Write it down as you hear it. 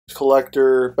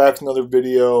Collector, back with another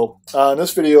video. In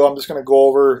this video, I'm just going to go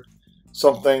over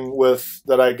something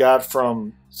that I got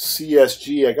from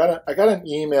CSG. I got an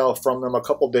email from them a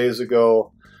couple days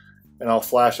ago, and I'll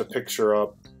flash a picture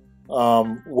up,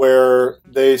 where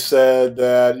they said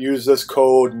that use this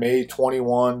code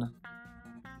May21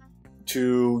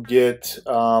 to get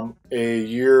an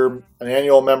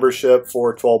annual membership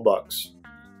for 12 bucks.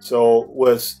 So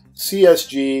with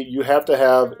CSG, you have to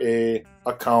have a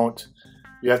account.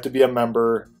 You have to be a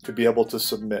member to be able to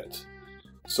submit.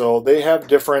 So they have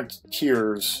different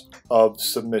tiers of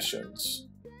submissions.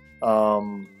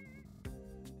 And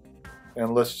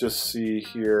let's just see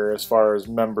here as far as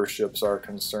memberships are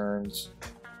concerned.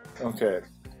 Okay.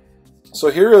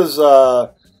 So here is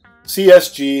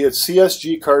CSG. It's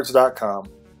csgcards.com.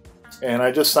 And I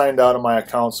just signed out of my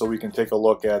account so we can take a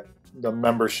look at the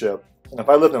membership. And if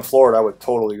I lived in Florida, I would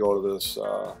totally go to this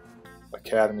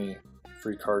Academy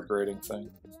free card grading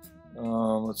thing.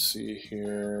 Let's see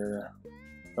here.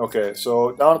 Okay,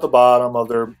 so down at the bottom of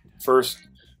their first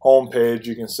home page,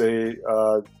 you can say,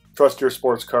 trust your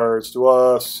sports cards to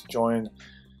us, join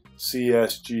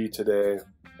CSG today.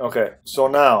 Okay, so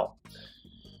now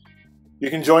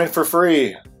you can join for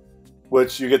free,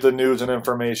 which you get the news and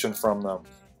information from them.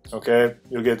 Okay,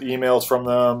 you'll get emails from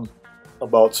them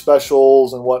about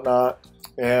specials and whatnot.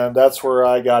 And that's where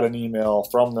I got an email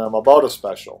from them about a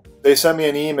special. They sent me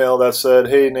an email that said,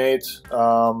 hey Nate,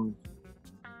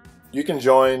 you can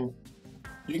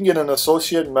get an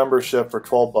associate membership for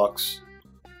 12 bucks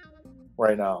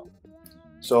right now.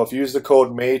 So if you use the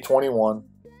code May21,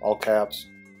 all caps,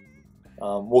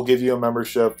 we'll give you a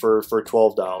membership for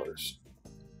 $12.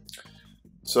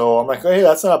 So I'm like, hey,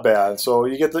 that's not bad. So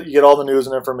you get all the news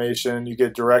and information, you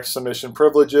get direct submission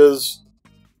privileges.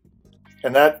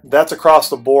 And that's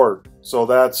across the board. So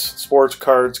that's sports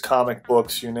cards, comic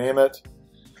books, you name it.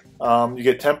 You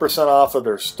get 10% off of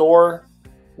their store,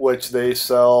 which they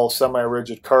sell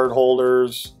semi-rigid card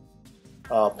holders,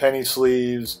 penny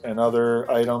sleeves, and other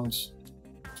items.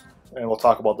 And we'll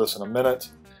talk about this in a minute.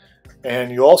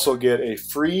 And you also get a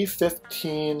free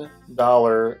 $15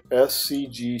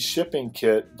 SCG shipping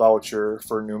kit voucher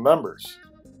for new members.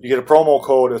 You get a promo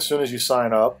code as soon as you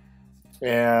sign up.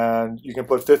 And you can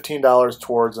put $15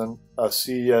 towards a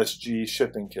CSG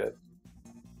shipping kit.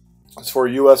 It's for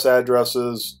U.S.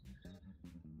 addresses.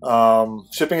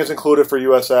 Shipping is included for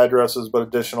U.S. addresses, but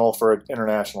additional for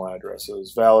international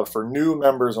addresses. Valid for new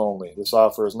members only. This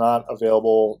offer is not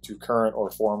available to current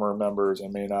or former members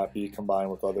and may not be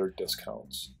combined with other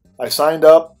discounts. I signed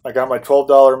up. I got my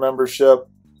 $12 membership.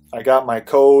 I got my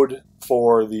code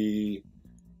for the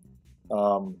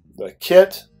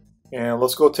kit. And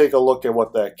let's go take a look at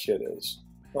what that kit is.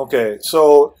 Okay,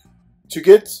 so to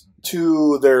get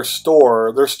to their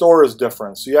store is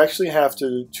different. So you actually have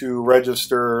to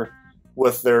register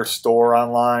with their store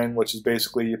online, which is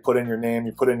basically you put in your name,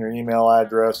 you put in your email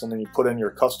address, and then you put in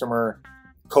your customer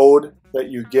code that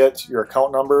you get, your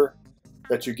account number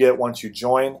that you get once you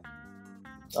join.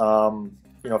 You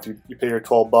know, if you pay your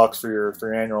 12 bucks for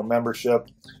your annual membership.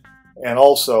 And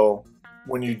also,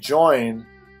 when you join,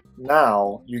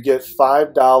 now you get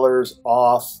 $5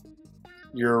 off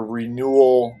your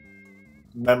renewal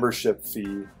membership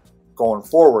fee going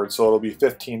forward. So it'll be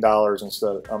 $15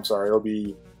 it'll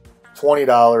be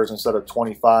 $20 instead of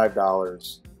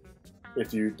 $25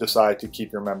 if you decide to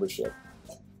keep your membership.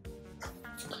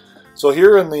 So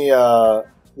here in the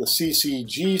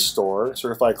CCG store,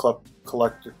 Certified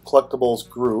Collectibles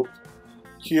Group,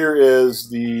 here is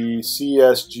the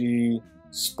CSG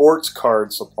sports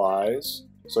card supplies.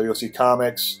 So you'll see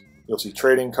comics, you'll see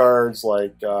trading cards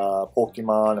like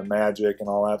Pokemon and Magic and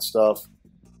all that stuff,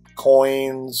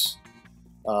 coins,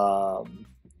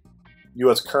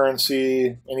 U.S.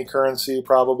 currency, any currency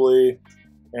probably,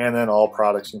 and then all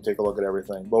products. You can take a look at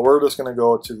everything. But we're just going to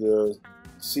go to the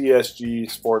CSG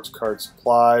sports card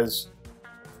supplies,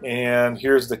 and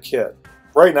here's the kit.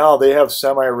 Right now they have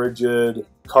semi-rigid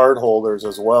card holders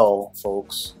as well,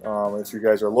 folks, if you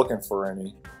guys are looking for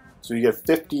any. So you get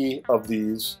 50 of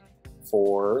these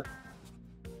for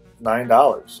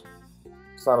 $9.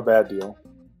 It's not a bad deal.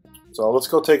 So let's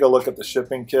go take a look at the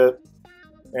shipping kit,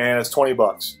 and it's 20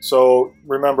 bucks. So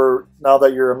remember, now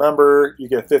that you're a member, you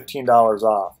get $15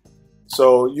 off.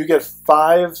 So you get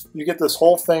this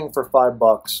whole thing for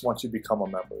 $5 once you become a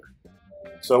member.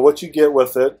 So what you get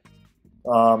with it,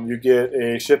 you get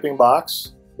a shipping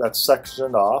box that's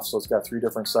sectioned off, so it's got 3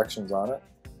 different sections on it.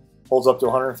 Holds up to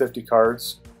 150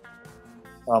 cards.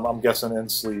 I'm guessing in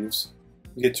sleeves.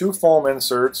 You get 2 foam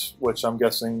inserts, which I'm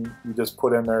guessing you just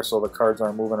put in there so the cards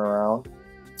aren't moving around.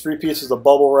 3 pieces of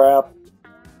bubble wrap.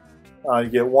 You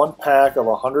get 1 pack of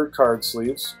 100 card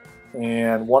sleeves.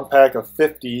 and 1 pack of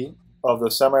 50 of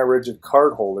the semi-rigid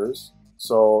card holders.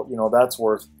 So, you know, that's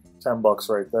worth 10 bucks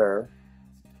right there.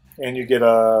 And you get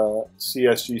a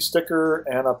CSG sticker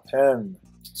and a pen.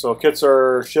 So kits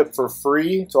are shipped for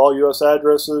free to all U.S.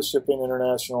 addresses. Shipping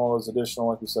international is additional,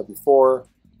 like we said before.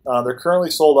 They're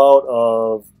currently sold out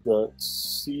of the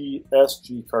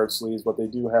CSG card sleeves, but they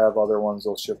do have other ones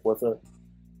they'll ship with it.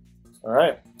 All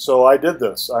right, so I did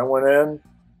this. I went in,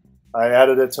 I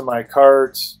added it to my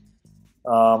cart.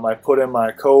 I put in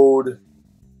my code.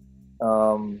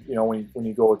 You know, when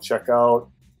you go check out,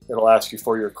 it'll ask you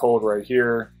for your code right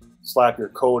here. Slap your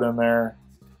code in there,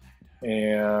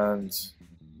 and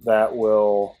that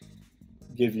will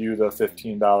give you the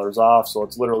 $15 off. So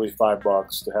it's literally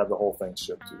 $5 to have the whole thing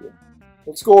shipped to you.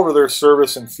 Let's go over their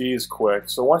service and fees quick.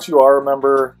 So once you are a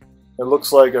member, it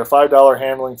looks like a $5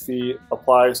 handling fee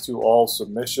applies to all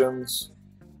submissions.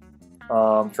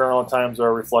 Turnaround times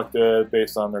are reflected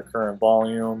based on their current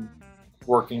volume.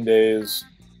 Working days,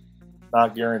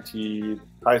 not guaranteed.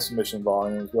 High submission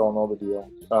volumes, we all know the deal.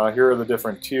 Here are the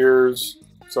different tiers.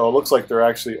 So it looks like they're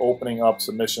actually opening up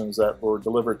submissions that were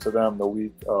delivered to them the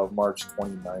week of March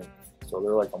 29th. So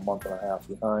they're like a month and a half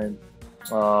behind.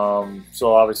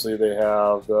 So obviously they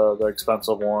have the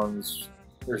expensive ones.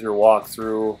 Here's your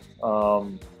walkthrough.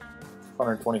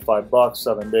 125 bucks,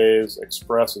 7 days.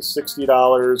 Express is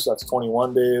 $60. That's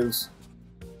 21 days.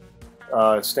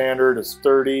 Standard is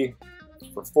 $30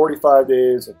 for 45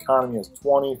 days. Economy is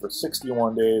 $20 for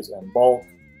 61 days. And bulk,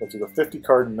 which is a 50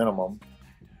 card minimum,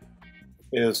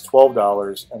 is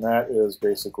 $12, and that is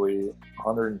basically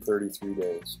 133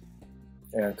 days.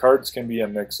 And cards can be a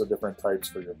mix of different types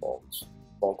for your bulk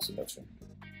submission.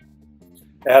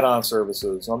 Add-on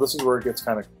services. Now this is where it gets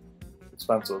kind of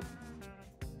expensive.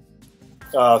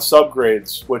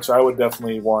 Subgrades, which I would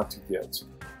definitely want to get.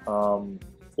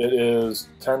 It is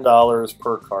 $10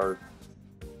 per card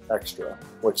extra,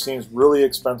 which seems really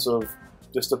expensive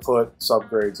just to put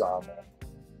subgrades on there.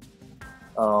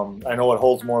 I know it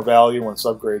holds more value when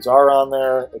subgrades are on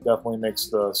there. It definitely makes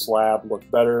the slab look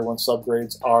better when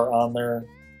subgrades are on there,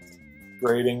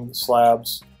 grading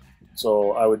slabs.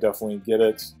 So I would definitely get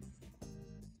it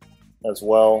as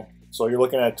well. So you're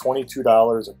looking at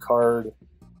 $22 a card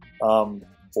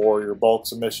for your bulk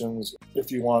submissions if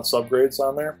you want subgrades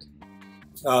on there.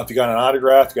 If you got an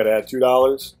autograph, you got to add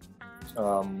 $2.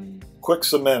 Quick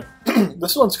submit.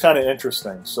 This one's kind of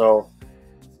interesting. So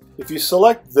if you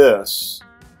select this,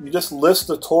 you just list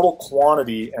the total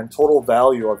quantity and total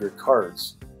value of your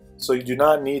cards. So you do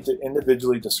not need to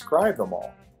individually describe them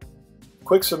all.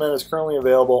 Quick submit is currently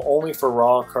available only for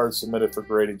raw cards submitted for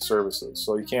grading services.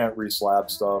 So you can't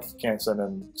re-slab stuff, you can't send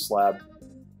in slab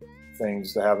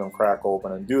things to have them crack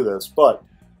open and do this. But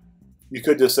you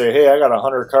could just say, hey, I got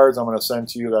 100 cards I'm going to send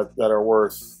to you that are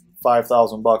worth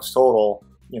 5,000 bucks total.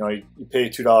 You know, you pay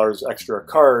 $2 extra a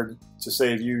card to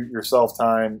save you yourself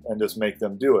time and just make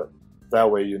them do it. That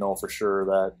way you know for sure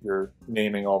that you're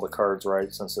naming all the cards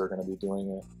right since they're going to be doing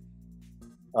it.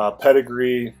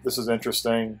 Pedigree, this is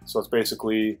interesting. So it's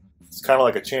basically, it's kind of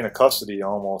like a chain of custody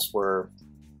almost, where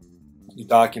you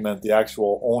document the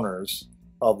actual owners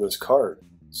of this card.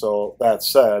 So that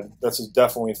said, this is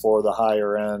definitely for the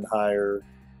higher end, higher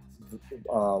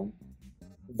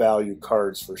value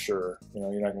cards for sure. You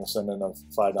know, you're not going to send in a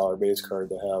 $5 base card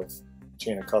to have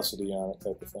chain of custody on it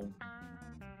type of thing.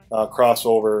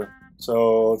 Crossover.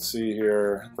 So let's see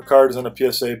here. If a card is in a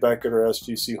PSA, Beckett, or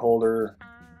SGC holder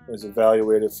is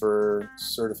evaluated for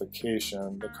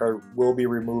certification, the card will be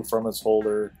removed from its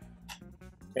holder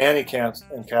and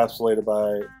encapsulated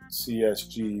by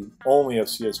CSG only if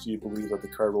CSG believes that the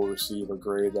card will receive a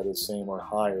grade that is same or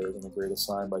higher than the grade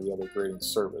assigned by the other grading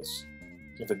service.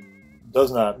 If it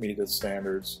does not meet its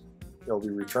standards, it will be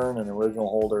returned an original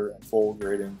holder and full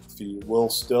grading fee will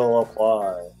still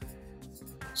apply.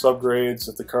 Subgrades,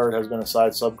 if the card has been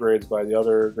assigned subgrades by the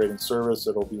other grading service,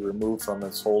 it will be removed from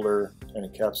its holder and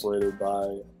encapsulated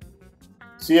by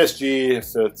CSG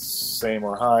if it's same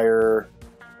or higher.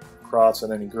 Cross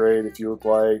at any grade if you would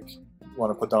like. You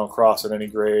want to put down cross at any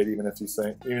grade, even if it's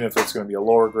going to be a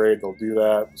lower grade, they'll do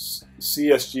that.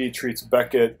 CSG treats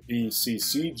Beckett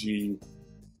BCCG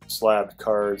slabbed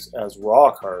cards as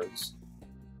raw cards.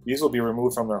 These will be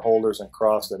removed from their holders and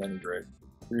crossed at any grade.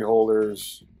 3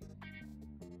 holders.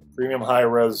 Premium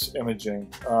high-res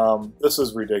imaging. This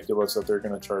is ridiculous that they're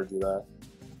going to charge you that.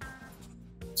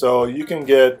 So you can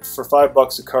get, for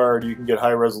 $5 a card, you can get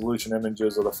high-resolution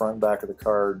images of the front and back of the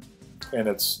card in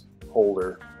its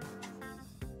holder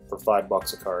for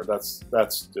 $5 a card.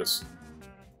 That's just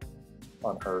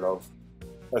unheard of.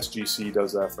 SGC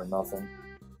does that for nothing.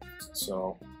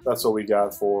 So that's what we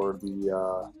got for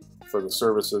the for the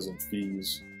services and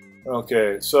fees.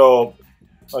 Okay, so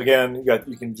again,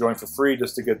 you can join for free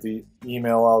just to get the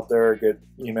email out there, get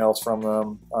emails from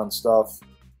them on stuff,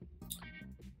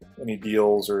 any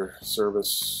deals or service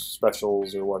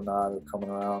specials or whatnot are coming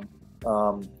around.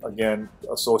 Again,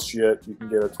 associate, you can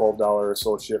get a $12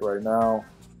 associate right now,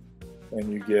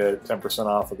 and you get 10%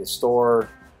 off of the store.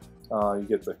 You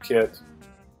get the kit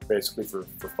basically for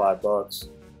 $5,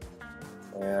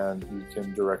 and you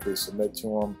can directly submit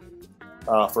to them.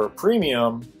 For a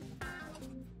premium,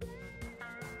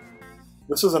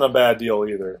 this isn't a bad deal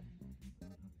either,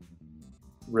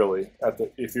 really,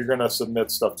 if you're going to submit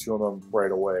stuff to them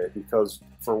right away, because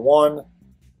for one,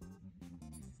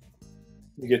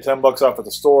 you get 10 bucks off at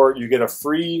the store, you get a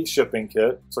free shipping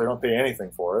kit, so you don't pay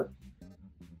anything for it,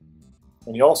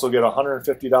 and you also get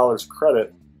 $150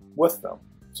 credit with them.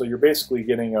 So you're basically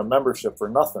getting a membership for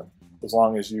nothing, as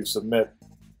long as you submit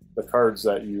the cards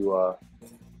that you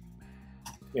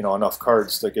enough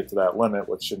cards to get to that limit,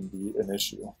 which shouldn't be an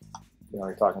issue.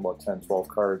 You're talking about 10, 12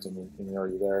 cards, and you're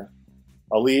already there.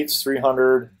 Elites,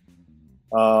 300.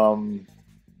 You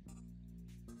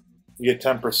get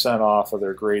 10% off of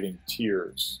their grading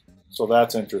tiers. So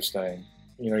that's interesting.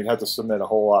 You'd have to submit a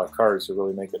whole lot of cards to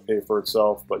really make it pay for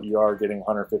itself, but you are getting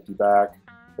 $150 back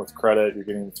with credit. You're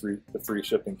getting the free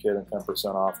shipping kit and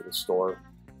 10% off of the store.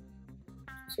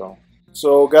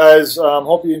 So guys,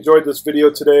 hope you enjoyed this video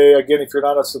today. Again, if you're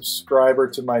not a subscriber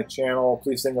to my channel,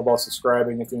 please think about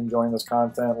subscribing if you're enjoying this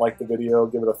content. Like the video,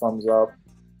 give it a thumbs up,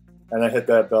 and then hit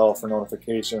that bell for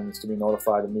notifications to be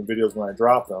notified of new videos when I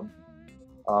drop them.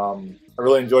 I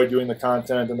really enjoy doing the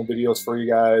content and the videos for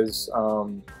you guys.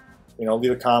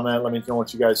 Leave a comment. Let me know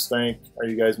what you guys think. Are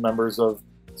you guys members of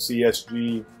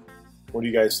CSG? What do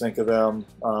you guys think of them?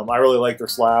 I really like their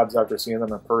slabs after seeing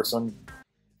them in person.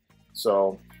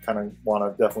 So kind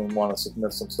of definitely want to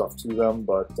submit some stuff to them,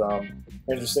 but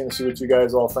interesting to see what you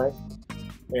guys all think.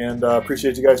 And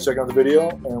appreciate you guys checking out the video,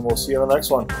 and we'll see you in the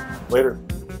next one. Later.